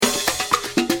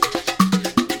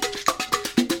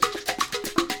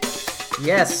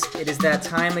Yes, it is that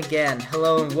time again.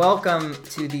 Hello and welcome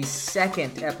to the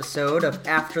second episode of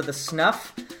After the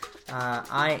Snuff.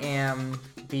 I am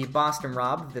the Boston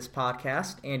Rob of this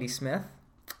podcast, Andy Smith.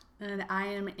 And I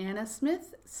am Anna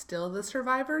Smith, still the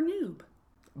Survivor noob.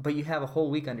 But you have a whole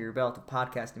week under your belt of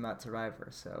podcasting about Survivor,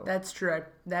 so... That's true.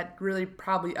 That really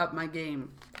probably upped my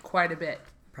game quite a bit.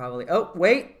 Probably. Oh,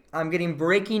 wait. I'm getting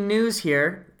breaking news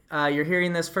here. You're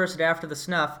hearing this first at After the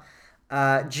Snuff.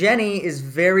 Jenny is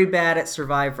very bad at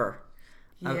Survivor.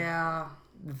 Yeah.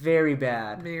 Very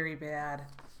bad. Very bad.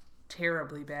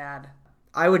 Terribly bad.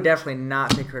 I would definitely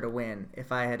not pick her to win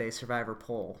if I had a Survivor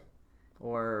poll.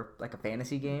 Or like a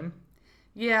fantasy game.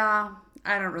 Yeah,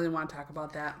 I don't really want to talk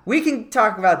about that. We can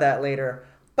talk about that later.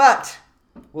 But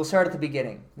we'll start at the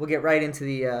beginning. We'll get right into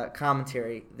the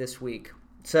commentary this week.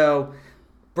 So,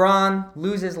 Braun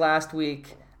loses last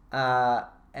week.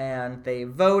 And they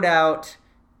vote out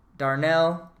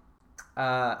Darnell,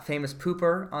 famous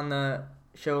pooper on the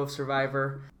show of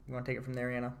Survivor. You want to take it from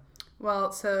there, Anna?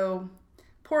 Well, so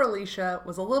poor Alicia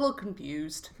was a little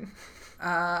confused,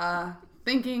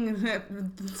 thinking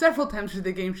several times through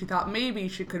the game she thought maybe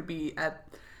she could be at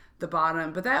the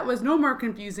bottom, but that was no more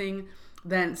confusing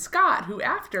than Scott, who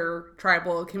after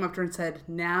Tribal came up to her and said,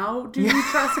 "Now do you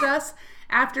trust us?"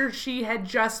 After she had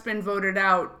just been voted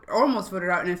out, or almost voted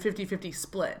out in a 50-50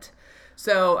 split.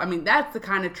 So, I mean, that's the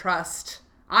kind of trust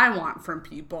I want from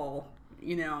people,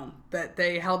 you know, that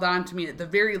they held on to me at the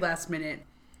very last minute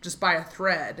just by a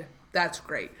thread. That's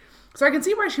great. So I can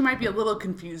see why she might be a little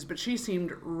confused, but she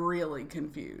seemed really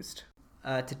confused.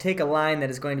 To take a line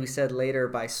that is going to be said later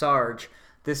by Sarge,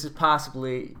 this is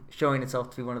possibly showing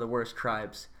itself to be one of the worst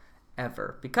tribes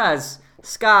ever. Because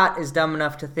Scott is dumb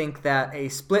enough to think that a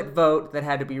split vote that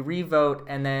had to be re-vote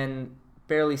and then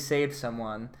barely saved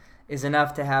someone is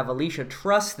enough to have Alicia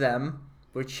trust them,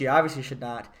 which she obviously should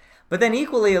not. But then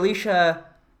equally, Alicia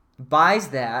buys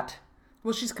that.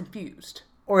 Well, she's confused.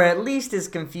 Or at least is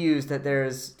confused that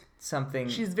there's something...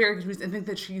 She's very confused and think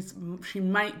that she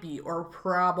might be or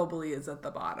probably is at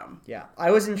the bottom. Yeah.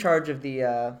 I was in charge of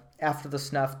the After the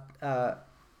Snuff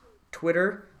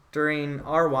Twitter during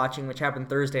our watching, which happened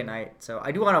Thursday night. So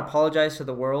I do want to apologize to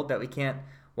the world that we can't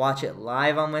watch it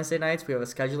live on Wednesday nights. We have a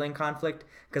scheduling conflict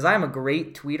because I'm a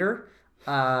great tweeter.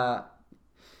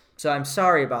 So I'm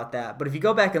sorry about that. But if you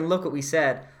go back and look what we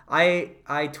said, I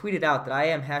tweeted out that I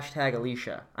am hashtag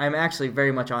Alicia. I'm actually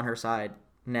very much on her side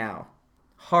now.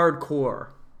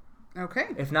 Hardcore. Okay.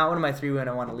 If not one of my 3 win,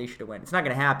 I want Alicia to win. It's not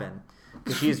going to happen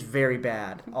because she is very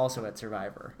bad also at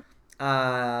Survivor.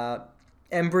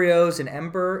 Embryos and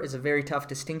Ember is a very tough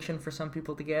distinction for some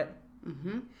people to get.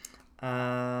 Mm-hmm.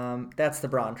 That's the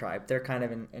Braun tribe. They're kind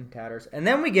of in tatters. And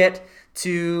then we get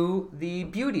to the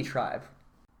Beauty tribe.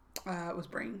 It was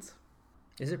Brains.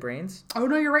 Is it Brains? Oh,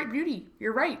 no, you're right, Beauty.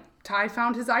 You're right. Ty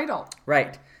found his idol.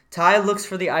 Right. Ty looks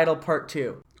for the idol part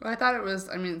 2. Well, I thought it was,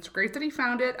 it's great that he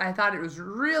found it. I thought it was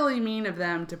really mean of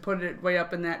them to put it way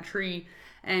up in that tree.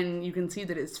 And you can see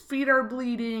that his feet are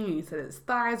bleeding. And he said his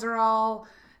thighs are all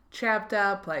chapped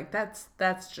up. Like, that's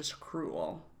just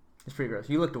cruel. It's pretty gross.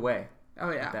 You looked away. Oh,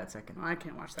 yeah. At that second. Oh, I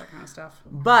can't watch that kind of stuff.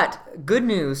 But good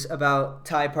news about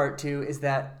Ty Part 2 is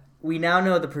that we now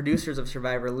know the producers of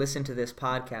Survivor listen to this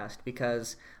podcast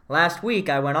because last week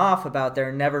I went off about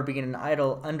there never being an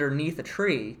idol underneath a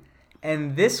tree.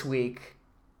 And this week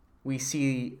we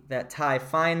see that Ty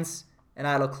finds an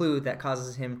idol clue that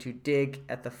causes him to dig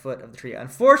at the foot of the tree.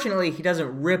 Unfortunately, he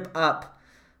doesn't rip up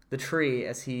the tree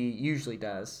as he usually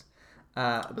does.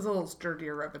 It was a little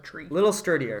sturdier of a tree. A little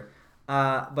sturdier,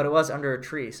 but it was under a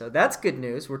tree. So that's good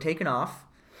news. We're taking off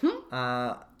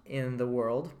in the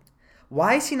world.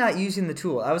 Why is he not using the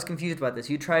tool? I was confused about this.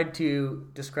 You tried to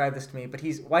describe this to me, but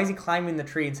why is he climbing the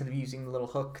tree instead of using the little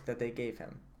hook that they gave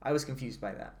him? I was confused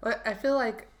by that. But I feel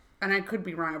like, and I could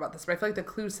be wrong about this, but I feel like the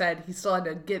clue said he still had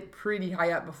to get pretty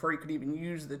high up before he could even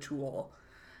use the tool.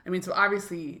 I mean, so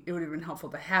obviously it would have been helpful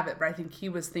to have it, but I think he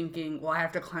was thinking, well, I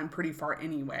have to climb pretty far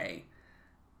anyway.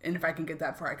 And if I can get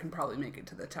that far, I can probably make it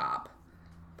to the top.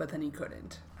 But then he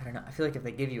couldn't. I don't know. I feel like if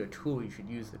they give you a tool, you should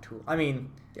use the tool. I mean...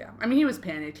 Yeah. I mean, he was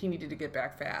panicked. He needed to get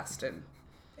back fast. And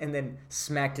then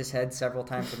smacked his head several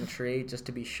times on the tree just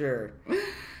to be sure.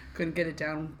 Couldn't get it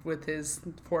down with his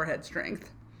forehead strength.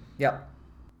 Yep.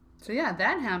 So yeah,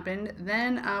 that happened.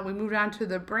 Then we moved on to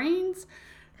the Brains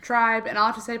tribe. And all I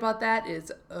have to say about that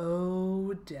is,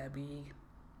 oh, Debbie.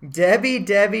 Debbie.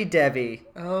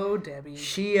 Oh, Debbie.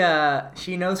 She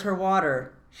knows her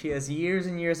water. She has years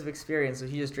and years of experience, so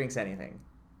she just drinks anything.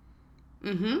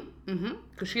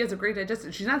 Because she has a great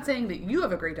digestive. She's not saying that you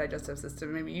have a great digestive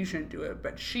system. Maybe you shouldn't do it,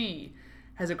 but she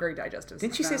has a great digestive system.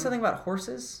 Didn't she say something about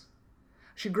horses?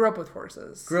 She grew up with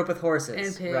horses. Grew up with horses.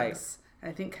 And pigs. Right. And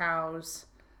I think cows,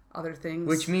 other things.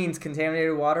 Which means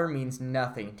contaminated water means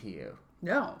nothing to you.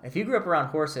 No. If you grew up around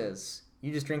horses,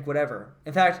 you just drink whatever.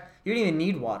 In fact, you don't even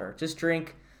need water. Just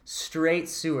drink straight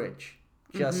sewage.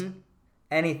 Just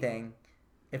anything.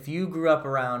 If you grew up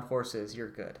around horses, you're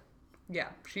good. Yeah,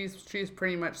 she's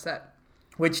pretty much set.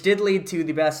 Which did lead to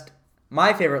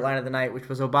my favorite line of the night, which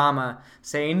was Obama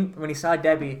saying, when he saw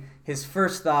Debbie, his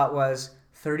first thought was,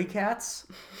 30 cats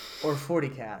or 40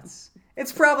 cats?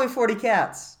 It's probably 40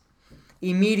 cats.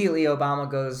 Immediately, Obama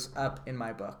goes up in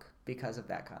my book because of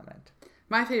that comment.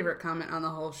 My favorite comment on the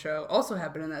whole show also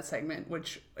happened in that segment,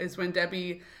 which is when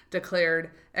Debbie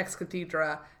declared ex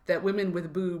cathedra that women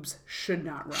with boobs should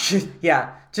not run.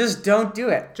 Yeah, just don't do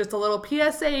it. Just a little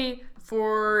PSA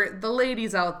for the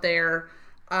ladies out there.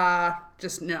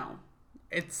 Just no.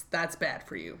 That's bad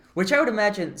for you. Which I would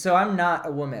imagine, so I'm not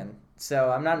a woman,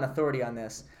 so I'm not an authority on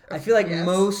this. I feel like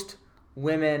most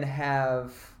women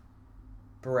have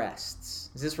breasts.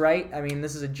 Is this right? I mean,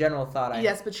 this is a general thought.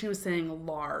 Yes, but she was saying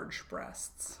large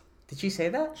breasts. Did she say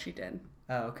that? She did.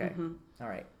 Oh, okay. All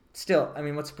right. Still, I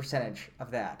mean, what's the percentage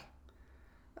of that?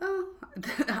 Oh,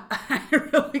 I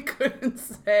really couldn't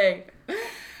say.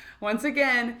 Once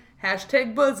again,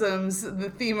 #bosoms, the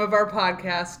theme of our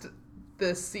podcast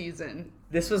this season.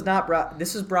 This was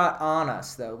brought on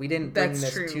us, though. We didn't bring That's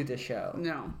this true. to the show.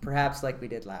 No. Perhaps like we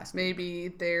did last week. Maybe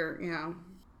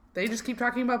they just keep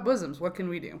talking about bosoms. What can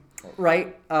we do?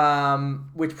 Right.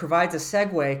 Which provides a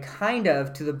segue kind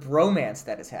of to the bromance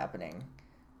that is happening.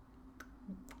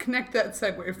 Connect that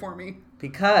segue for me.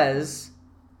 Because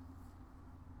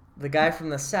the guy from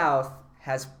the South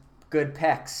has good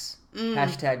pecs.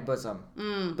 #bosom.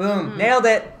 Boom. Nailed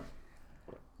it.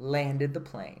 Landed the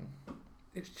plane.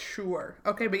 Sure.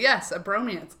 Okay, but yes, a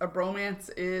bromance. A bromance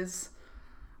is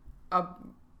a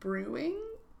brewing?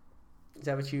 Is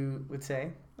that what you would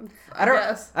say? I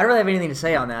guess. I don't really have anything to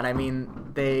say on that. I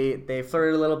mean, they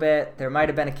flirted a little bit. There might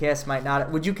have been a kiss, might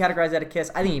not. Would you categorize that a kiss?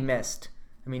 I think he missed.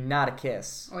 I mean, not a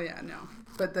kiss. Oh, yeah, no.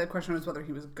 But the question was whether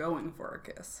he was going for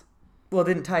a kiss. Well,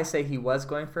 didn't Ty say he was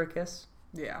going for a kiss?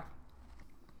 Yeah.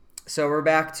 So we're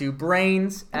back to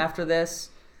Brains after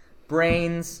this.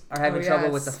 Brains are having trouble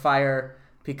with the fire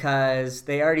because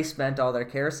they already spent all their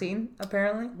kerosene,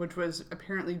 apparently. Which was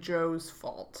apparently Joe's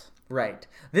fault. Right.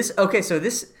 There's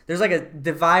like a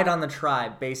divide on the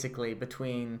tribe, basically,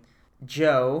 between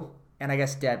Joe and I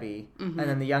guess Debbie, and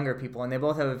then the younger people, and they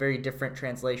both have a very different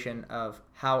translation of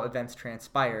how events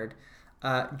transpired.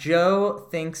 Joe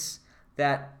thinks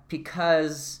that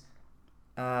because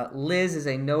Liz is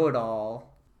a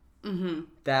know-it-all,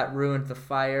 that ruined the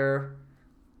fire.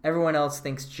 Everyone else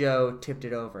thinks Joe tipped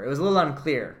it over. It was a little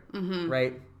unclear,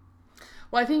 right?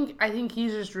 Well, I think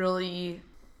he's just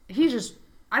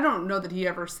I don't know that he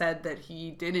ever said that he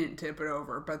didn't tip it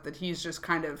over, but that he's just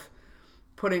kind of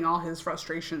putting all his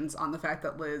frustrations on the fact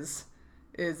that Liz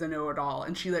is a know-it-all,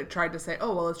 and she tried to say,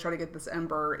 oh well, let's try to get this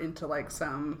ember into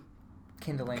some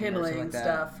kindling like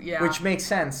stuff, yeah, which makes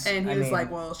sense. And he was like,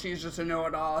 well, she's just a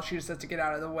know-it-all, she just has to get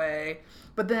out of the way.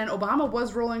 But then Obama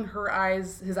was rolling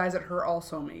his eyes at her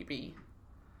also, maybe.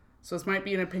 So this might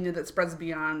be an opinion that spreads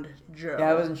beyond Joe. Yeah,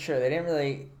 I wasn't sure. They didn't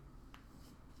really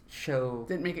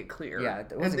didn't make it clear. Yeah,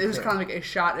 it was kind of like a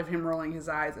shot of him rolling his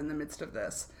eyes in the midst of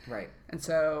this. Right. And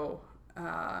so,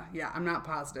 I'm not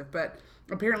positive, but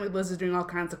apparently Liz is doing all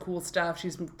kinds of cool stuff.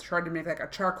 She's tried to make like a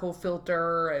charcoal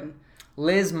filter, and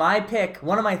Liz, my pick,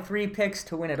 one of my 3 picks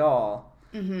to win it all.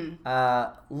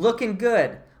 Looking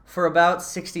good for about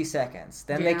 60 seconds.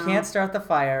 Then they can't start the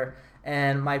fire,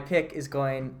 and my pick is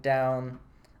going down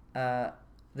the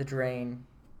drain.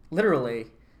 Literally.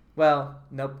 Well,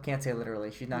 nope, can't say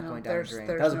literally. She's not going down the drain.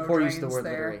 That was a poor use of the word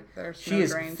literally. She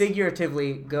is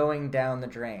figuratively going down the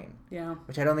drain. Yeah.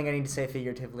 Which I don't think I need to say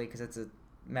figuratively because it's a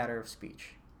matter of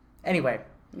speech. Anyway.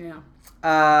 Yeah.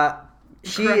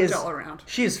 She is all around.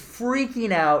 She is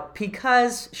freaking out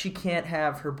because she can't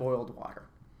have her boiled water.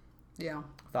 Yeah.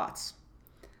 Thoughts?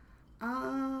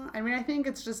 I mean, I think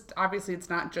it's just, obviously it's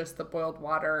not just the boiled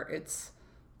water, it's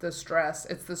the stress.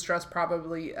 It's the stress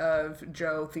probably of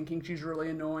Joe thinking she's really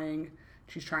annoying.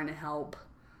 She's trying to help,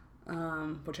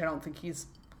 which I don't think he's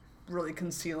really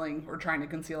concealing or trying to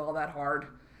conceal all that hard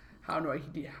how annoyed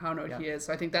he is.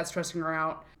 So I think that's stressing her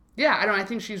out. Yeah, I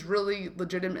think she's really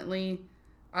legitimately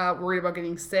worried about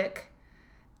getting sick.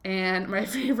 And my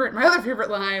other favorite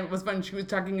line was when she was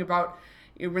talking about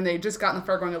when they just got in the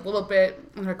fire going a little bit,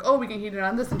 and they're like, oh, we can heat it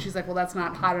on this, and she's like, well, that's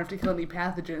not hot enough to kill any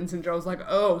pathogens, and Joe's like,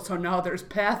 oh, so now there's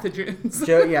pathogens.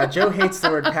 Joe hates the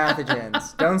word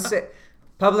pathogens. Don't say,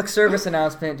 public service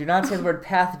announcement, do not say the word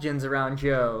pathogens around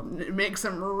Joe. It makes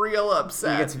him real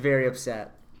upset. He gets very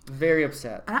upset. Very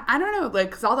upset. I don't know, like,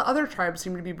 because all the other tribes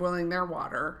seem to be boiling their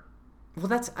water. Well,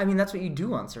 that's what you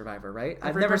do on Survivor, right?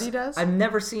 Everybody does? I've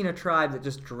never seen a tribe that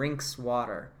just drinks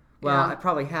water. Well, Yeah. I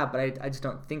probably have, but I just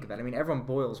don't think of it. I mean, everyone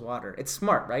boils water. It's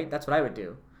smart, right? That's what I would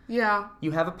do. Yeah.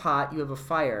 You have a pot, you have a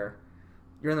fire.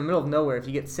 You're in the middle of nowhere. If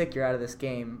you get sick, you're out of this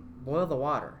game. Boil the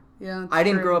water. Yeah. I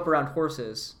didn't grow up around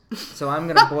horses, so I'm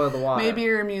going to boil the water. Maybe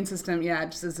your immune system,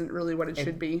 it just isn't really what it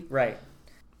should be. Right.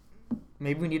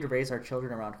 Maybe we need to raise our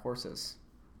children around horses.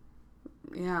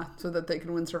 Yeah, so that they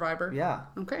can win Survivor. Yeah.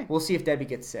 Okay. We'll see if Debbie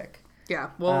gets sick.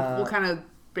 Yeah, we'll kind of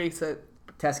base it.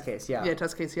 Test case, yeah. Yeah,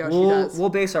 test case, see how she does. We'll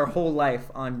base our whole life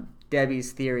on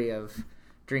Debbie's theory of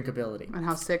drinkability. And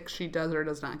how sick she does or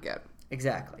does not get.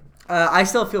 Exactly. I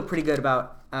still feel pretty good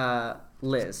about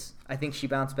Liz. I think she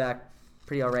bounced back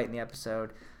pretty all right in the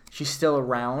episode. She's still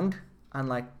around,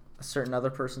 unlike a certain other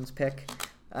person's pick.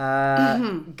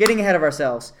 Getting ahead of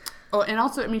ourselves. Oh, and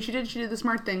also, I mean, she did the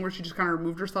smart thing where she just kind of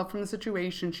removed herself from the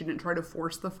situation. She didn't try to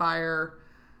force the fire.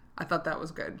 I thought that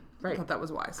was good. Right. I thought that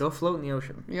was wise. Go float in the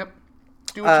ocean. Yep.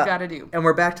 Do what you gotta do. And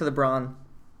we're back to the Braun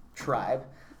tribe,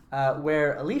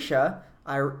 where Alicia,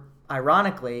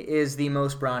 ironically, is the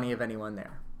most brawny of anyone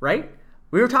there, right?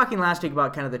 We were talking last week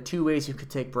about kind of the two ways you could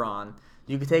take Braun.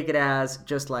 You could take it as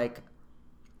just like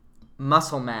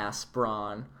muscle mass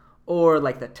Braun, or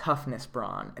like the toughness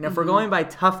Braun. And if we're going by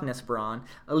toughness Braun,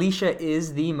 Alicia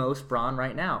is the most Braun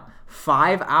right now.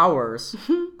 5 hours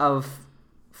of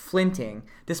flinting,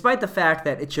 despite the fact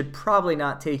that it should probably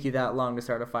not take you that long to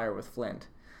start a fire with flint.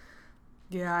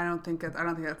 Yeah, I don't think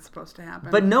that's supposed to happen.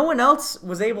 But no one else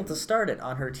was able to start it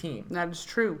on her team. That is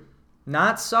true.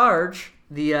 Not Sarge,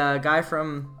 the guy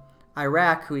from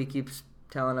Iraq who he keeps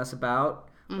telling us about,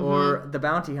 or the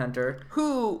bounty hunter.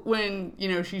 Who, when,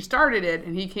 she started it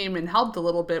and he came and helped a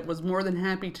little bit, was more than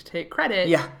happy to take credit.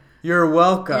 Yeah, you're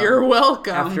welcome. You're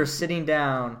welcome. After sitting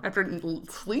down. After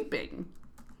sleeping.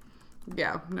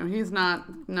 Yeah, no, he's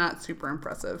not super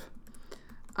impressive.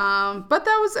 But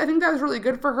I think that was really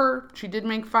good for her. She did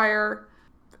make fire.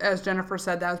 As Jennifer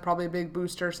said, that was probably a big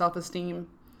booster, self-esteem.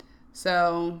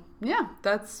 So, yeah,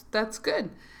 that's good.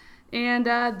 And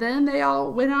then they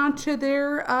all went on to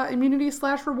their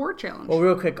immunity/reward challenge. Well,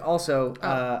 real quick, also,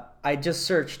 I just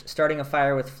searched Starting a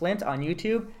Fire with Flint on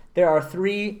YouTube. There are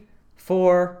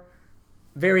 3-4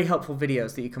 very helpful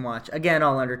videos that you can watch. Again,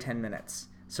 all under 10 minutes.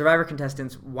 Survivor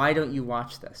contestants, why don't you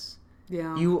watch this?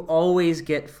 Yeah. You always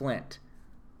get Flint.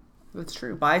 That's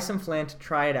true. Buy some Flint,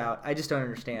 try it out. I just don't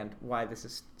understand why this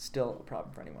is still a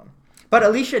problem for anyone. But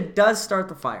Alicia does start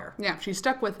the fire. Yeah, she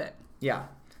stuck with it. Yeah.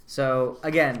 So,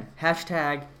 again,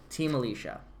 # Team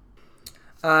Alicia.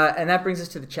 And that brings us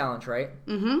to the challenge, right?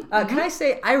 Mm-hmm. Can I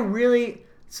say,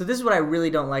 so this is what I really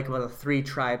don't like about a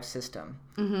 3-tribe system.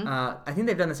 Mm-hmm. I think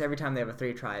they've done this every time they have a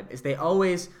 3-tribe, is they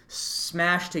always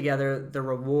smash together the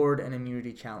reward and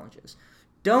immunity challenges.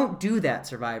 Don't do that,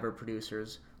 Survivor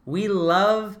producers. We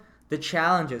love the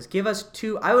challenges. Give us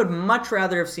 2. I would much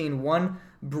rather have seen one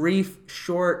brief,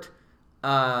 short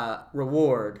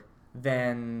reward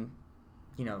than,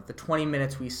 the 20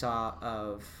 minutes we saw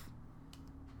of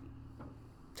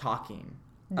talking,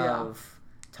 of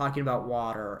talking about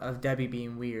water, of Debbie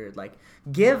being weird. Like,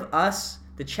 give us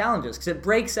the challenges, because it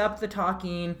breaks up the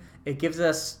talking. It gives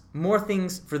us more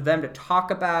things for them to talk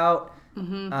about.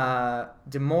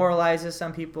 Demoralizes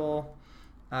some people.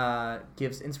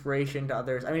 Gives inspiration to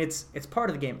others. I mean, it's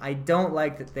part of the game. I don't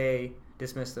like that they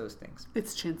dismiss those things.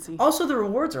 It's chintzy. Also, the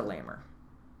rewards are lamer.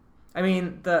 I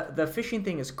mean, the fishing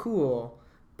thing is cool,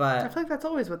 but I feel like that's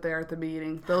always what they are at the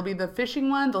meeting. There'll be the fishing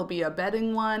one, there'll be a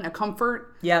bedding one, a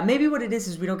comfort. Yeah, maybe what it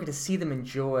is we don't get to see them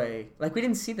enjoy. Like, we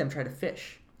didn't see them try to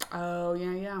fish. Oh,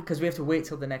 yeah. Because we have to wait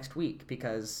till the next week,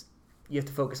 because you have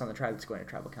to focus on the tribe that's going to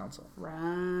tribal council.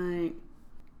 Right.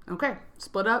 Okay.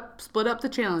 Split up the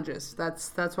challenges.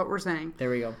 That's what we're saying. There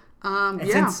we go. And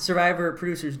since Survivor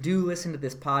producers do listen to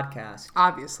this podcast,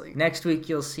 obviously, next week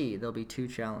you'll see there'll be 2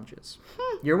 challenges.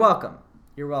 You're welcome.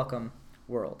 You're welcome,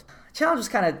 world. Challenge is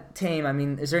kind of tame. I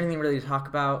mean, is there anything really to talk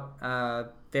about?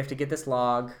 They have to get this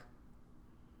log,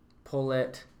 pull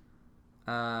it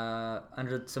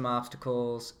under some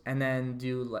obstacles, and then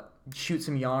shoot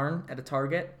some yarn at a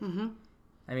target. Mm-hmm.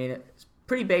 I mean, it's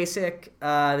pretty basic.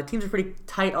 The teams are pretty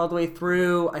tight all the way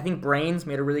through. I think Brains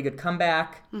made a really good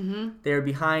comeback. Mm-hmm. They were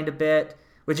behind a bit,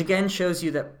 which again shows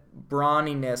you that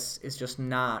brawniness is just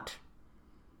not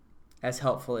as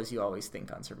helpful as you always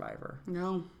think on Survivor.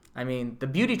 No. I mean, the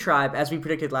Beauty Tribe, as we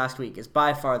predicted last week, is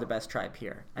by far the best tribe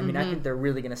here. I mean, I think they're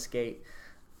really going to skate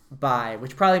by,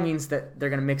 which probably means that they're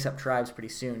going to mix up tribes pretty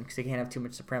soon because they can't have too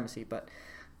much supremacy. But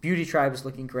Beauty Tribe is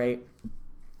looking great.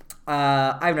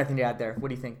 I have nothing to add there. What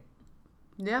do you think?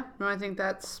 Yeah, no, I think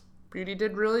Beauty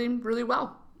did really, really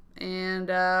well. And,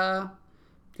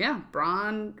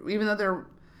 Braun, even though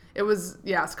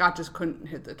Scott just couldn't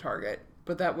hit the target.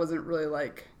 But that wasn't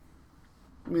really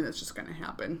that's just going to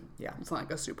happen. Yeah. It's not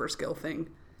like a super skill thing.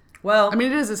 Well, I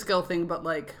mean, it is a skill thing, but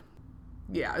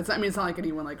it's not like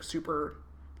anyone super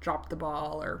dropped the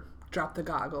ball or dropped the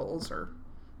goggles or.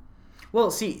 Well,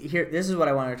 see, here, this is what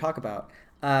I wanted to talk about.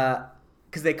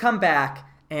 Because they come back,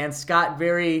 and Scott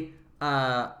very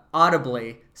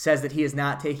audibly says that he is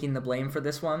not taking the blame for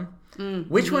this one. Mm-hmm.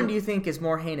 Which one do you think is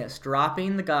more heinous?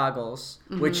 Dropping the goggles,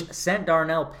 which sent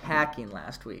Darnell packing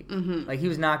last week. Mm-hmm. He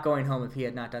was not going home if he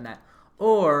had not done that.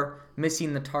 Or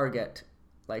missing the target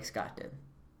like Scott did.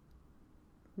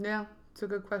 Yeah, it's a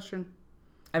good question.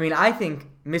 I mean, I think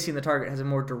missing the target has a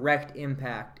more direct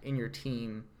impact in your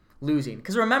team losing.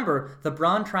 Because remember, the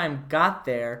Braun Trime got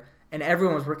there, and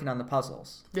everyone was working on the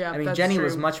puzzles. Yeah, I mean, that's Jenny true.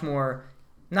 was much more,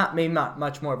 not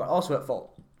much more, but also at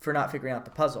fault for not figuring out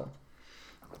the puzzle.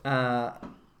 So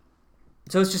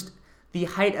it's just the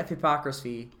height of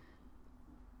hypocrisy.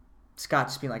 Scott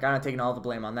just being I'm not taking all the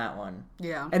blame on that one.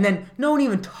 Yeah. And then no one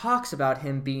even talks about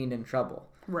him being in trouble.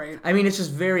 Right. I mean, it's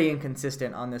just very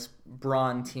inconsistent on this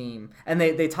Braun team. And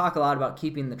they talk a lot about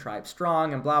keeping the tribe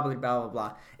strong and blah, blah, blah, blah,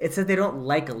 blah. It's that they don't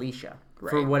like Alicia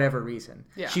for whatever reason.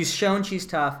 Yeah. She's shown she's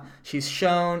tough. She's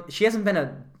shown she hasn't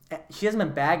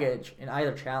been baggage in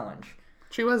either challenge.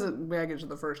 She wasn't baggage in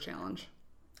the first challenge.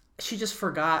 She just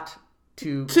forgot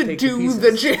to do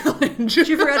the challenge.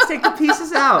 She forgot to take the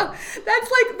pieces out. That's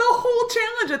the whole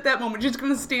challenge at that moment. She's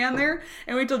going to stand there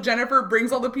and wait till Jennifer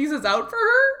brings all the pieces out for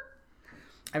her?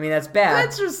 I mean, that's bad.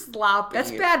 That's just sloppy.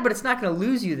 That's bad, but it's not going to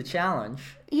lose you the challenge.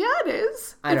 Yeah, it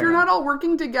is. If you're not all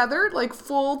working togetder,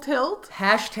 full tilt.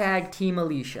 Hashtag Team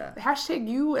Alicia. Hashtag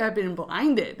you have been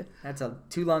blinded. That's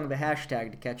too long of a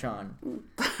hashtag to catch on.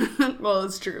 Well,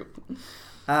 it's true.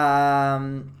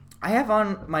 I have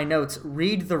on my notes,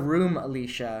 read the room,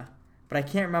 Alicia, but I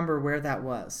can't remember where that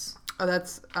was. Oh,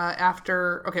 that's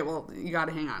after... Okay, well, you got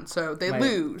to hang on. So they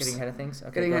lose. Getting ahead of things?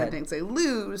 Okay, Getting ahead of things. They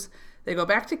lose. They go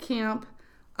back to camp.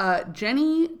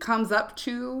 Jenny comes up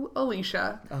to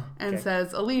Alicia and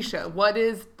says, Alicia, what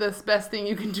is the best thing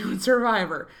you can do in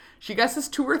Survivor? She guesses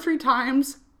 2 or 3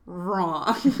 times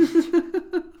wrong.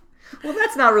 Well,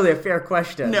 that's not really a fair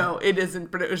question. No, it isn't,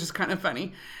 but it was just kind of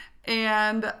funny.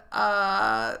 And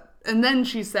then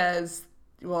she says,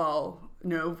 well,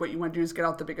 no, what you want to do is get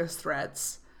out the biggest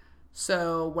threats.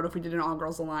 So what if we did an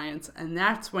all-girls alliance? And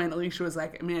that's when Alicia was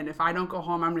like, man, if I don't go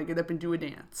home, I'm going to get up and do a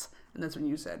dance. And that's when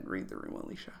you said, read the room,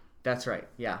 Alicia. That's right,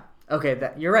 yeah. Okay,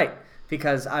 you're right,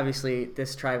 because obviously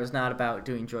this tribe is not about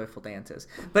doing joyful dances.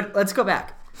 But let's go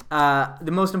back.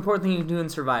 The most important thing you can do in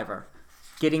Survivor,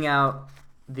 getting out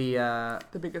the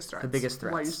biggest threats. The biggest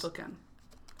threats. While you still can.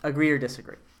 Agree or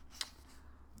disagree?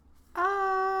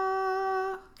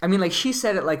 I mean, she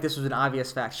said it like this was an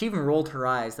obvious fact. She even rolled her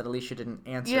eyes that Alicia didn't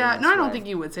answer. Yeah, no, I don't think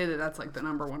you would say that that's the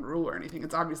number one rule or anything.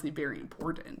 It's obviously very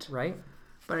important. Right.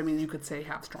 But I mean, you could say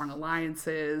have strong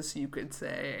alliances. You could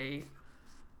say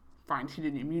find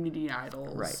hidden immunity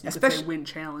idols. Right. You could say win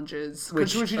challenges.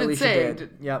 Which she did Alicia say.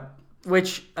 did. Yep.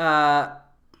 Which,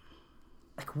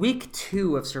 week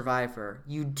 2 of Survivor,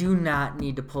 you do not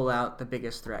need to pull out the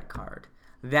biggest threat card.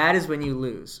 That is when you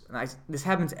lose. And this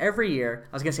happens every year.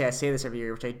 I was going to say I say this every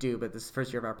year, which I do, but this is the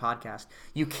first year of our podcast.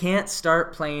 You can't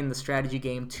start playing the strategy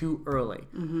game too early.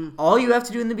 Mm-hmm. All you have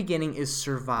to do in the beginning is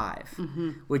survive,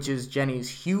 which is Jenny's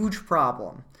huge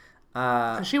problem.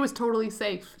 She was totally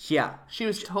safe. Yeah. She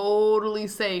was totally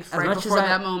safe right before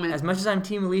that moment. As much as I'm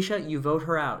Team Alicia, you vote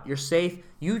her out. You're safe.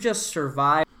 You just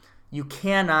survive. You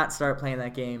cannot start playing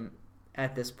that game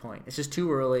at this point. It's just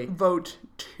too early. Vote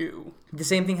 2. The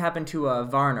same thing happened to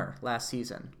Varner last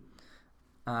season.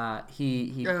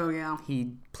 He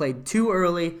played too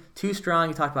early, too strong.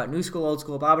 He talked about new school, old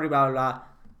school, blah, blah, blah, blah.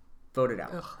 Voted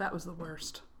out. Ugh, that was the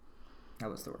worst. That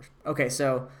was the worst. Okay,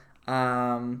 so...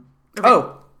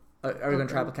 Okay. Are we going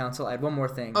to tribal council? I had one more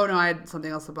thing. Oh, no, I had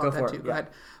something else about that, too. Yeah. Go ahead.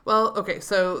 Well, okay,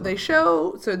 so they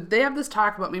have this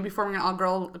talk about maybe forming an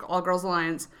all-girls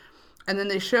alliance, and then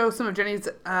they show some of Jenny's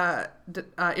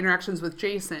interactions with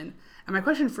Jason. And my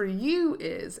question for you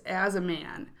is, as a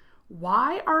man,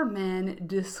 why are men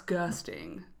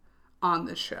disgusting on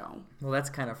this show? Well, that's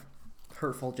kind of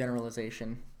hurtful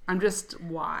generalization.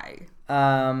 Why?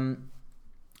 I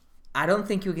don't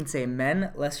think you can say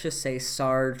men. Let's just say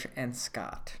Sarge and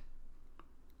Scott.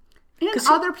 And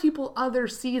other people, other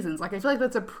seasons. I feel like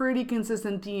that's a pretty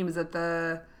consistent theme, is that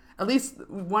at least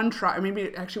one try, maybe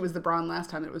it actually was the Braun last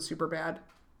time that was super bad.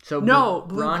 So blue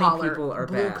brawny collar. people are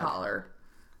blue bad. Collar.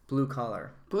 Blue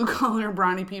collar. Blue collar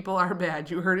brawny people are bad.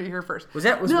 You heard it here first. Was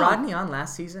Rodney on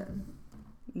last season?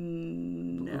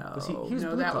 No. He was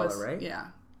blue collar, right? Yeah.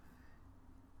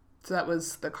 So that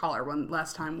was the collar one.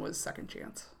 Last time was Second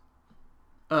Chance.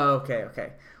 Oh,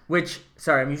 okay. Which,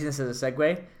 sorry, I'm using this as a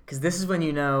segue, because this is when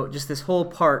you know, just this whole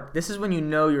part, this is when you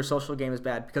know your social game is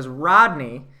bad, because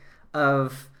Rodney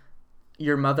of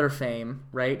Your Mother fame,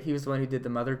 right? He was the one who did the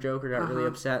mother joke or got really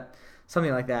upset,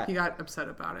 something like that. He got upset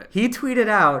about it. He tweeted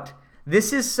out,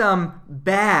 "This is some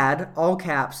bad, all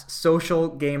caps, social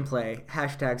gameplay,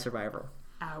 #Survivor."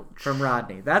 Ouch. From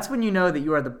Rodney. That's when you know that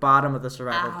you are the bottom of the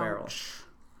Survivor barrel.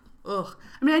 Ugh.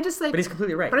 I mean, I just like... But he's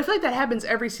completely right. But I feel like that happens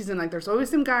every season. Like, there's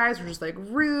always some guys who are just, like,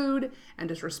 rude and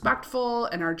disrespectful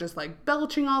and are just, like,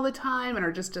 belching all the time and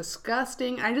are just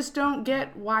disgusting. I just don't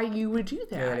get why you would do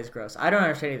that. Yeah, that is gross. I don't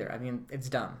understand either. I mean, it's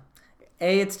dumb.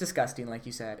 A, it's disgusting, like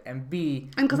you said. And B...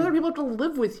 And because other people have to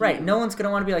live with you. Right. No one's going to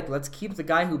want to be like, let's keep the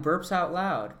guy who burps out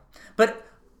loud. But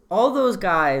all those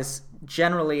guys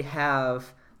generally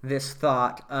have this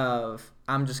thought of,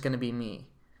 I'm just going to be me.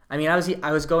 I mean,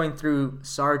 I was going through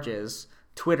Sarge's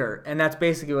Twitter, and that's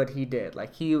basically what he did.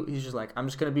 Like, he's just like, I'm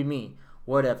just going to be me.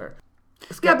 Whatever.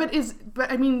 Yeah, but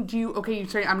I mean, you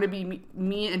say I'm going to be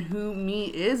me, and who me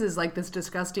is like this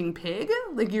disgusting pig?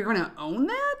 Like, you're going to own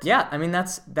that? Yeah, I mean,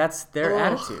 that's their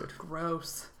attitude.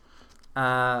 Gross.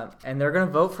 And they're going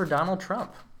to vote for Donald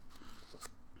Trump.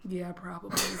 Yeah,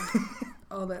 probably.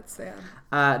 Oh, that's sad.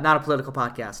 Not a political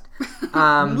podcast.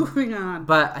 Moving on.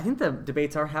 But I think the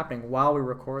debates are happening while we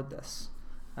record this.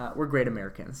 We're great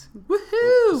Americans.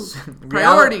 Woohoo!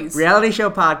 Priorities. Reality show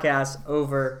podcast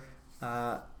over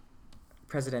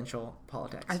presidential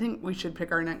politics. I think we should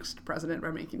pick our next president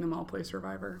by making them all play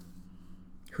Survivor.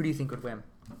 Who do you think would win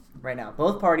right now?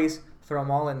 Both parties, throw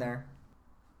them all in there.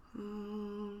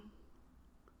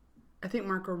 I think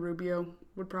Marco Rubio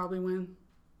would probably win.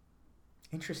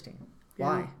 Interesting. Yeah.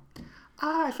 Why?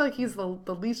 I feel like he's the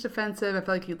least offensive. I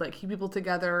feel like he'd like keep people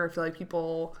together. I feel like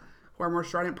people who are more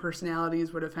strident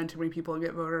personalities would offend too many people and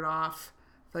get voted off.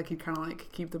 I feel like he'd kind of like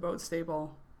keep the vote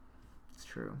stable. It's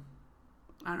true.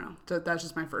 I don't know. So that's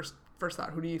just my first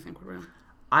thought. Who do you think would win?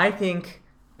 I think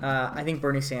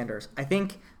Bernie Sanders. I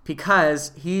think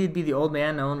because he'd be the old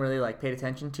man no one really like paid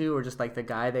attention to, or just like the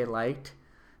guy they liked,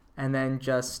 and then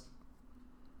just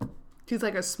he's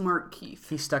like a smart Keith.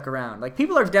 He stuck around. Like,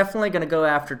 people are definitely going to go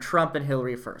after Trump and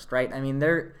Hillary first, right? I mean,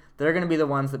 they're going to be the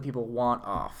ones that people want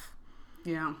off.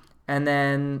 Yeah. And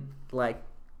then what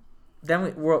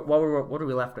are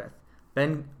we left with?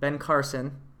 Ben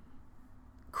Carson,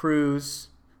 Cruz,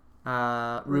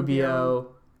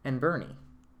 Rubio, and Bernie.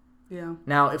 Yeah.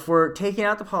 Now, if we're taking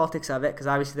out the politics of it, because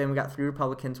obviously then we got 3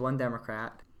 Republicans, 1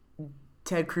 Democrat.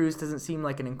 Ted Cruz doesn't seem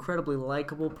like an incredibly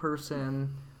likable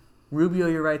person. Rubio,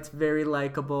 you're right, is very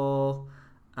likable.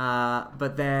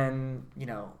 But then,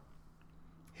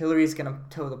 Hillary's going to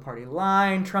toe the party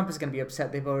line. Trump is going to be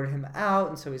upset they voted him out,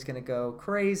 and so he's going to go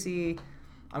crazy.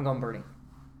 I'm going Bernie.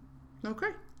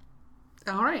 Okay.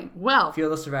 All right. Well. Feel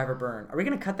the Survivor burn. Are we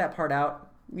going to cut that part out?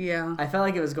 Yeah. I felt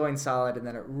like it was going solid, and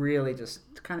then it really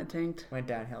just kind of tanked. Went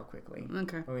downhill quickly.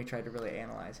 Okay. When we tried to really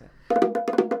analyze it.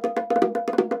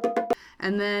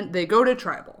 And then they go to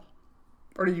Tribal.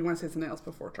 Or did you want to say something else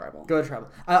before Tribal? Go to Tribal.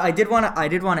 I did want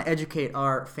to educate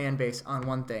our fan base on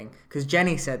one thing, because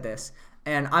Jenny said this,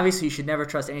 and obviously you should never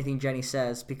trust anything Jenny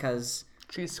says because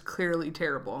she's clearly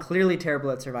terrible. Clearly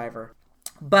terrible at Survivor.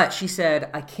 But she said,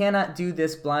 I cannot do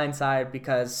this blindside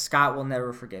because Scott will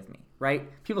never forgive me.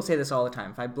 Right? People say this all the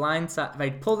time. If I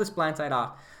pull this blindside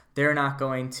off, they're not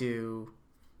going to,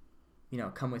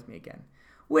 come with me again.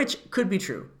 Which could be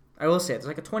true. I will say, there's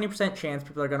like a 20% chance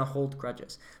people are going to hold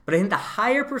grudges. But I think the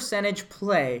higher percentage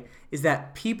play is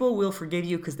that people will forgive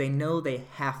you because they know they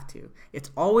have to. It's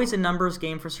always a numbers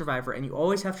game for Survivor, and you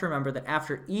always have to remember that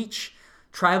after each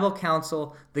tribal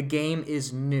council, the game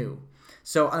is new.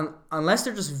 So unless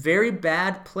they're just very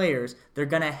bad players, they're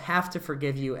going to have to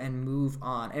forgive you and move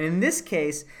on. And in this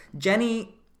case,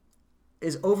 Jenny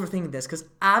is overthinking this because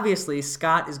obviously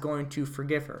Scott is going to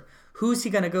forgive her. Who's he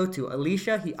going to go to?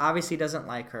 Alicia, he obviously doesn't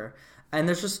like her. And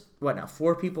there's just,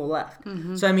 4 people left.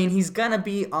 Mm-hmm. So, he's going to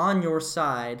be on your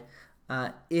side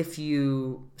if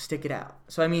you stick it out.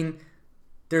 So,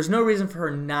 there's no reason for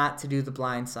her not to do the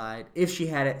blind side if she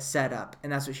had it set up.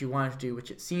 And that's what she wanted to do,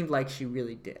 which it seemed like she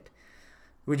really did.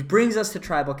 Which brings us to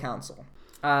Tribal Council.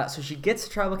 So she gets to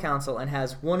Tribal Council and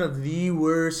has one of the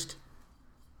worst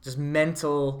just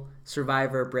mental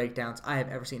Survivor breakdowns I have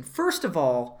ever seen. First of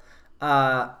all,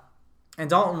 and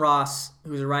Dalton Ross,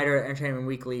 who's a writer at Entertainment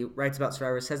Weekly, writes about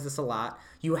Survivor, says this a lot.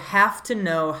 You have to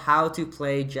know how to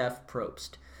play Jeff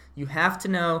Probst. You have to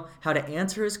know how to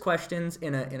answer his questions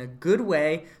in a good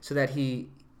way so that he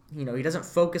doesn't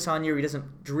focus on you, he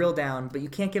doesn't drill down, but you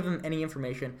can't give him any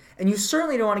information. And you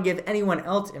certainly don't want to give anyone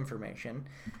else information.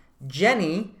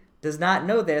 Jenny does not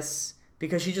know this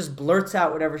because she just blurts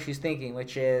out whatever she's thinking,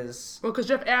 which is... Well, because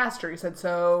Jeff asked her, he said,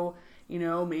 so,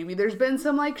 maybe there's been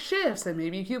some, shifts, and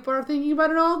maybe people are thinking about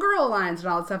an all-girl alliance and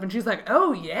all that stuff. And she's like,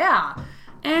 oh, yeah.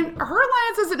 And her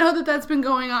alliance doesn't know that that's been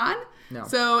going on. No.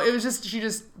 So it was she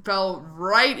just fell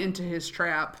right into his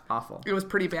trap. Awful. It was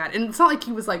pretty bad. And it's not like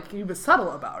he was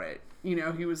subtle about it.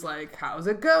 He was like, how's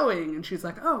it going? And she's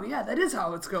like, oh, yeah, that is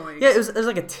how it's going. Yeah, it was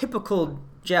like a typical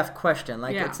Jeff question.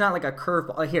 It's not like a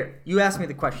curveball. Here, you asked me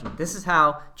the question. This is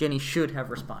how Jenny should have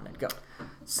responded. Go.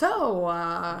 So,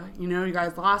 you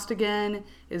guys lost again.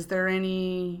 Is there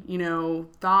any,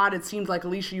 thought? It seemed like,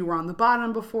 Alicia, you were on the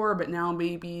bottom before, but now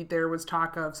maybe there was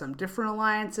talk of some different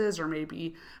alliances or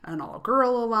maybe an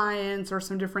all-girl alliance or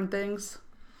some different things.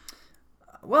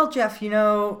 Well, Jeff, you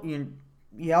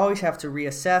always have to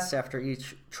reassess after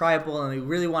each tribal, and we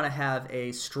really want to have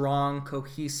a strong,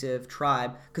 cohesive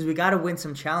tribe because we got to win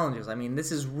some challenges. I mean,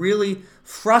 this is really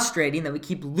frustrating that we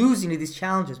keep losing to these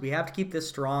challenges. We have to keep this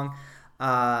strong.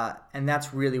 And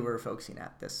that's really where we're focusing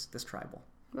at, this tribal.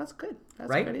 That's good. That's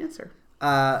right? a good answer.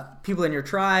 People in your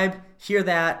tribe hear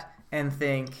that and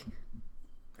think,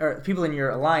 or people in your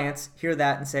alliance hear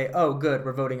that and say, oh, good,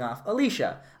 we're voting off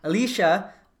Alicia.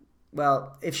 Alicia,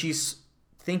 well, if she's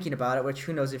thinking about it, which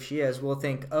who knows if she is, will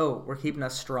think, oh, we're keeping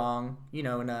us strong, in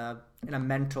a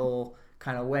mental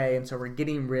kind of way, and so we're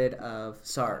getting rid of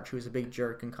Sarge, who's a big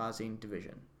jerk and causing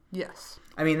division. Yes.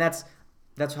 I mean, that's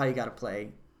how you got to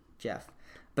play Jeff.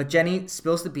 But Jenny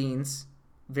spills the beans,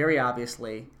 very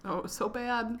obviously. Oh, it was so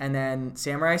bad. And then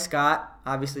Samurai Scott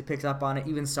obviously picks up on it.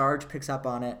 Even Sarge picks up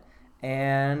on it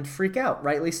and freak out,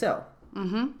 rightly so.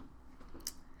 Mm-hmm.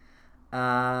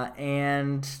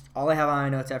 And all I have on my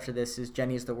notes after this is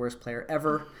Jenny is the worst player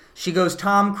ever. She goes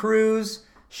Tom Cruise.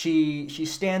 She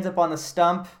stands up on the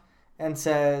stump and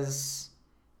says...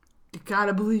 You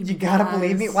gotta believe me. You gotta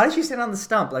believe me? Why did she stand on the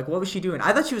stump? What was she doing?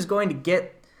 I thought she was going to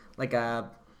get a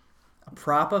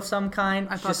prop of some kind.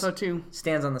 I thought so too.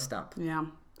 Stands on the stump. Yeah,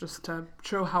 just to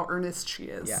show how earnest she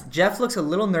is. Yeah. Jeff looks a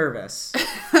little nervous.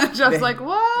 Jeff's like,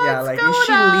 what? Yeah, is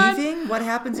she leaving? What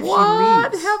happens if she leaves?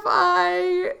 What have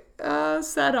I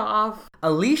set off?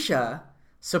 Alicia,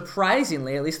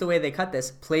 surprisingly, at least the way they cut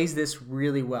this, plays this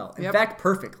really well. In fact,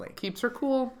 perfectly. Keeps her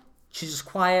cool. She's just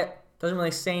quiet, doesn't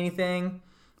really say anything.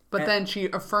 But then she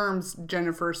affirms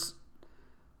Jennifer's...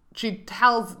 She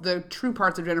tells the true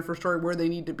parts of Jennifer's story where they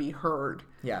need to be heard.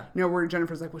 Yeah. Where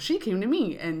Jennifer's like, well, she came to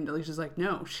me. And Alicia's like,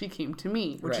 no, she came to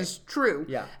me, which is true.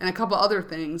 Yeah. And a couple other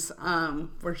things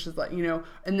where she's like, and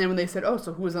then when they said, oh,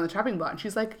 so who was on the chopping block? And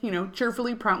she's like,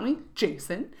 cheerfully, promptly,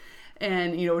 Jason.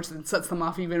 And, which then sets them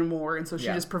off even more. And so she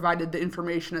just provided the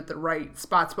information at the right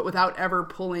spots, but without ever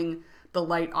pulling the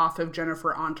light off of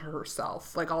Jennifer onto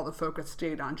herself. All the focus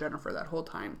stayed on Jennifer that whole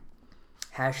time.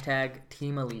 Hashtag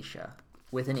Team Alicia.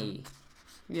 With an E.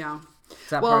 Yeah.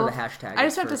 It's not part of the hashtag. I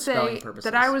just have to say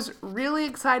that I was really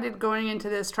excited going into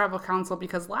this tribal council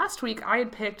because last week I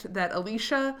had picked that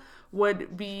Alicia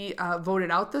would be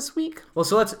voted out this week. Well,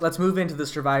 so let's move into the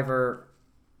Survivor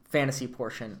fantasy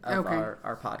portion of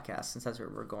our podcast since that's where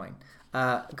we're going.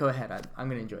 Go ahead. I'm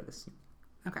going to enjoy this.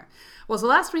 Okay. Well, so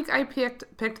last week I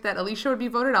picked that Alicia would be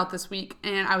voted out this week,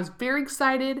 and I was very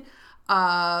excited.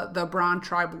 The Braun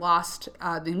tribe lost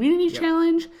the immunity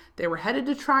challenge. They were headed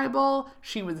to tribal.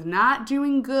 She was not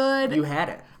doing good. You had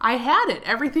it. I had it.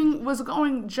 Everything was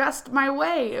going just my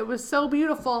way. It was so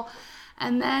beautiful.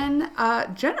 And then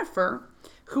Jennifer,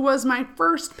 who was my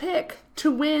first pick to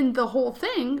win the whole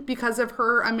thing because of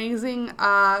her amazing,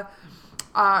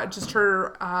 just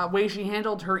her way she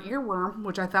handled her earworm,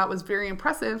 which I thought was very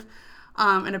impressive,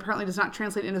 and apparently does not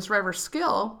translate into Survivor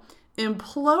skill,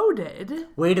 imploded.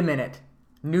 Wait a minute.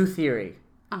 New theory.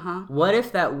 Uh-huh. What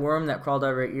if that worm that crawled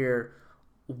out of her ear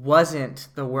wasn't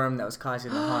the worm that was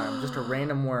causing the harm, just a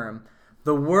random worm?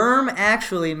 The worm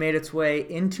actually made its way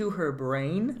into her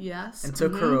brain. Yes. And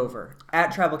took her over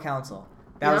at Tribal Council.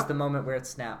 That was the moment where it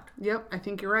snapped. Yep, I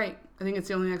think you're right. I think it's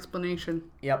the only explanation.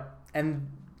 Yep. And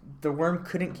the worm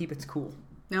couldn't keep its cool.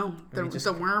 No,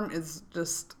 the worm is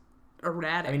just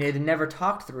erratic. I mean, it had never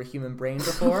talked through a human brain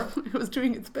before. It was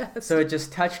doing its best. So it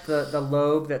just touched the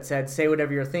lobe that said, say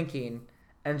whatever you're thinking,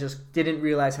 and just didn't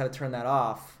realize how to turn that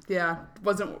off. Yeah,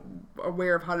 wasn't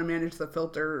aware of how to manage the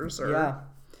filters. Yeah.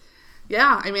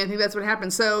 Yeah, I mean, I think that's what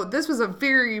happened. So this was a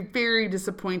very, very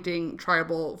disappointing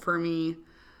tribal for me.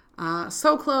 Thought I was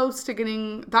so close to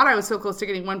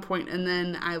getting 1 point, and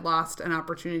then I lost an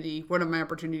opportunity, one of my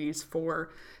opportunities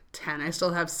for 10. I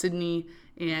still have Sydney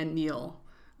and Neil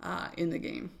in the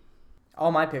game.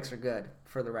 All my picks are good,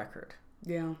 for the record.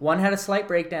 Yeah. One had a slight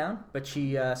breakdown, but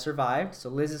she survived, so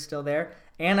Liz is still there.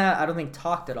 Anna, I don't think,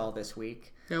 talked at all this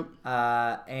week. Nope.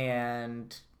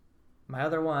 And my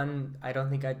other one, I don't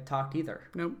think I talked either.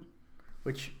 Nope.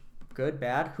 Which, good,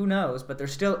 bad, who knows, but they're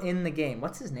still in the game.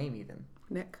 What's his name even?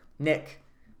 Nick.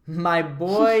 My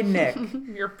boy Nick.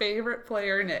 Your favorite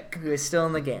player, Nick. Who is still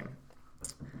in the game.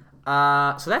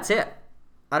 So that's it.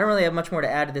 I don't really have much more to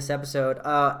add to this episode. We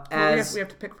have to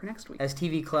pick for next week. As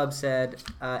TV Club said,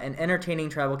 an entertaining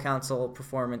Tribal Council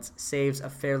performance saves a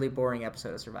fairly boring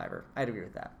episode of Survivor. I'd agree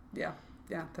with that. Yeah,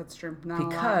 that's true.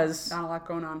 Not a lot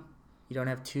going on. You don't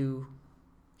have 2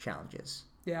 challenges.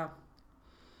 Yeah.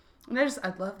 And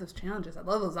I love those challenges. I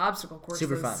love those obstacle courses.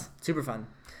 Super fun.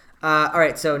 All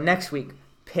right, so next week,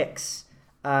 picks.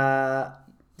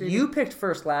 You picked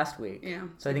first last week. Yeah.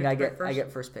 So I think I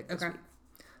get first pick this week.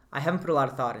 I haven't put a lot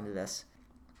of thought into this.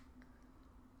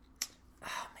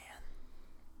 Oh, man.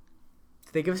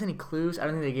 Did they give us any clues? I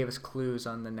don't think they gave us clues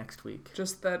on the next week.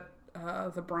 Just that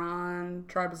the Braun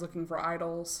tribe is looking for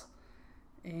idols.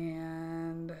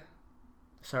 And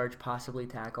Sarge possibly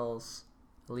tackles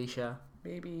Alicia.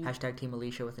 Maybe. # Team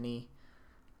Alicia with an E.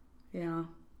 Yeah.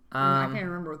 I can't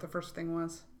remember what the first thing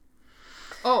was.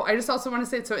 Oh, I just also want to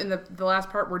say, so in the last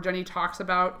part where Jenny talks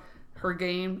about her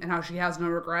game and how she has no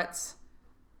regrets,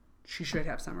 she should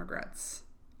have some regrets.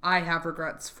 I have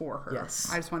regrets for her. Yes.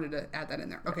 I just wanted to add that in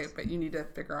there. Okay, yes. But you need to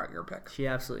figure out your pick. She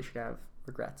absolutely should have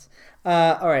regrets.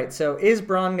 All right, so is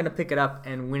Braun going to pick it up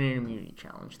and win an immunity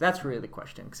challenge? That's really the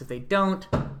question. Because if they don't,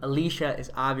 Alicia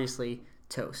is obviously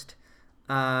toast.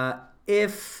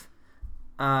 If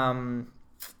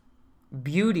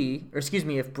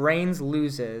Brains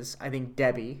loses, I think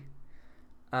Debbie.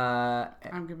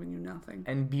 I'm giving you nothing.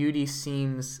 And Beauty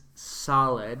seems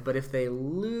solid, but if they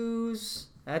lose,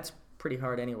 that's pretty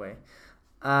hard anyway.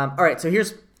 All right, so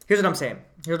here's what I'm saying.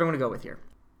 Here's what I'm going to go with here.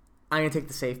 I'm going to take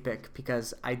the safe pick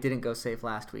because I didn't go safe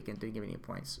last week and didn't give any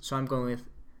points. So I'm going with,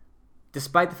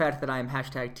 despite the fact that I am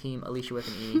 # Team Alicia with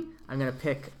an E, I'm going to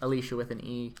pick Alicia with an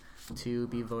E to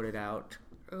be voted out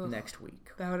next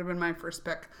week. That would have been my first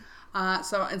pick.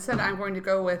 So instead, I'm going to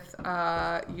go with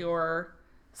your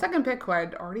second pick, who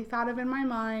I'd already thought of in my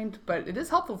mind, but it is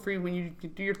helpful for you when you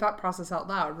do your thought process out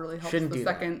loud. It really helps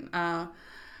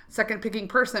second picking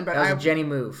person. But that was a Jenny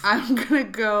move. I'm going to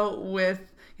go with,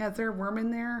 is there a worm in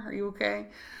there? Are you okay?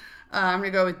 I'm going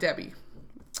to go with Debbie.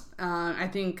 I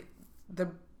think the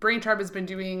Brain Tribe has been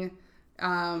doing, they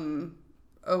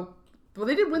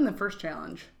did win the first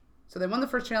challenge. So they won the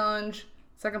first challenge,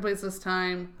 second place this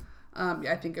time.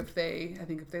 I think if they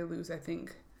lose, I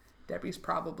think Debbie's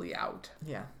probably out.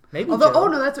 Yeah, maybe.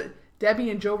 That's what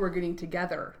Debbie and Joe were getting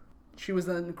together. She was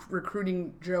then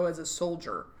recruiting Joe as a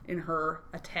soldier in her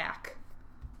attack.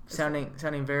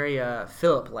 Sounding very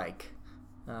Philip-like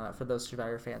for those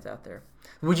Survivor fans out there.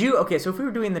 Would you? Okay, so if we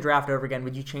were doing the draft over again,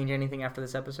 would you change anything after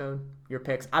this episode? Your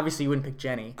picks? Obviously, you wouldn't pick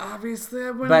Jenny. Obviously,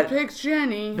 I wouldn't pick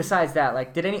Jenny. Besides that,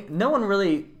 no one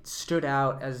really stood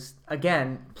out as,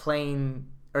 again, playing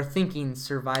or thinking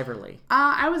Survivorly.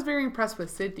 I was very impressed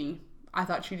with Sydney. I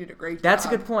thought she did a great job. That's a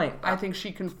good point. I think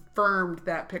she confirmed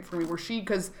that pick for me,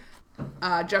 because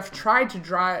Jeff tried to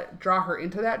draw her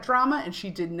into that drama, and she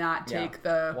did not take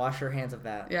wash her hands of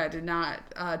that. Yeah, did not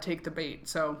take the bait.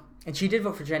 So. And she did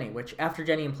vote for Jenny, which after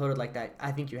Jenny imploded like that,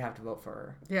 I think you have to vote for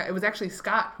her. Yeah, it was actually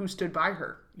Scott who stood by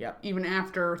her. Yep. Even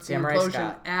after the Samurai implosion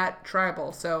Scott. at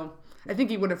Tribal. So I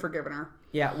think he would have forgiven her.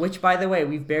 Yeah, which, by the way,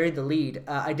 we've buried the lead.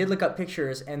 I did look up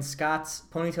pictures, and Scott's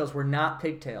ponytails were not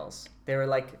pigtails. They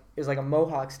were it was like a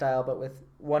mohawk style, but with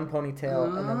one ponytail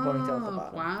and then ponytail at the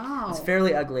bottom. Wow. It's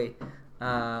fairly ugly.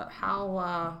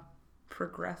 How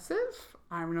progressive?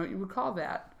 I don't know what you would call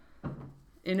that.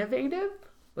 Innovative?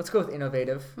 Let's go with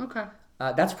innovative. Okay.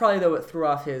 That's probably what threw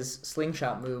off his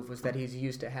slingshot move, was that he's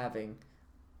used to having,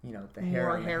 the hair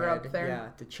more on the hair head. up there. Yeah,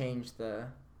 to change the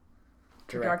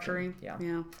trajectory.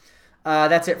 Yeah.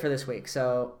 That's it for this week.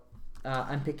 So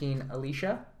I'm picking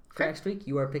Alicia for next week.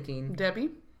 You are picking Debbie.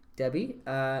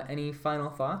 Any final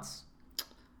thoughts?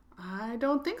 I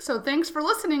don't think so. Thanks for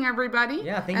listening, everybody.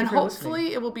 Yeah, thank you for listening. And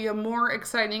hopefully it will be a more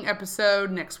exciting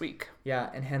episode next week. Yeah,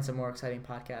 and hence a more exciting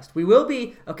podcast. We will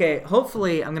be,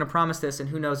 hopefully, I'm going to promise this, and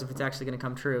who knows if it's actually going to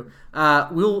come true.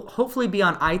 We'll hopefully be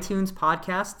on iTunes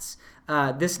podcasts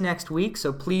this next week,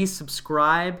 so please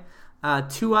subscribe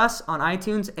to us on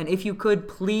iTunes, and if you could,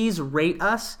 please rate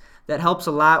us. That helps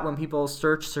a lot when people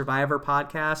search Survivor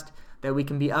Podcast, that we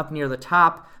can be up near the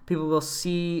top. People will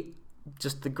see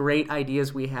just the great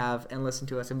ideas we have and listen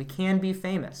to us, and we can be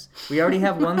famous. We already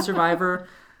have one Survivor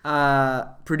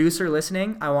producer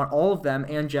listening, I want all of them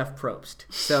and Jeff Probst.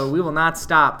 So we will not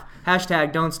stop.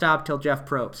 Hashtag don't stop till Jeff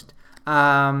Probst.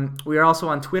 We are also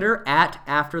on Twitter at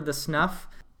AfterTheSnuff.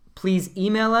 Please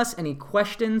email us any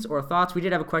questions or thoughts. We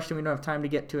did have a question. We don't have time to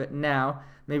get to it now.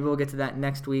 Maybe we'll get to that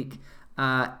next week.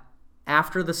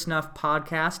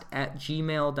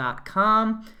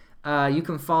 AfterTheSnuffPodcast@gmail.com. You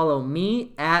can follow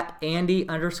me at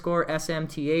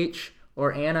Andy_SMTH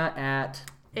or Anna at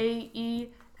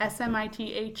AESMITHERY.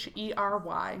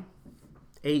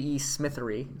 AE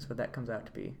Smithery is what that comes out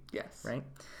to be. Yes. Right?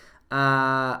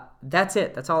 That's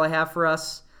it. That's all I have for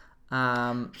us.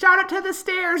 Shout out to the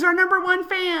Stairs, our #1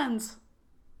 fans.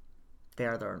 They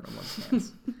are the number one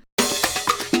fans.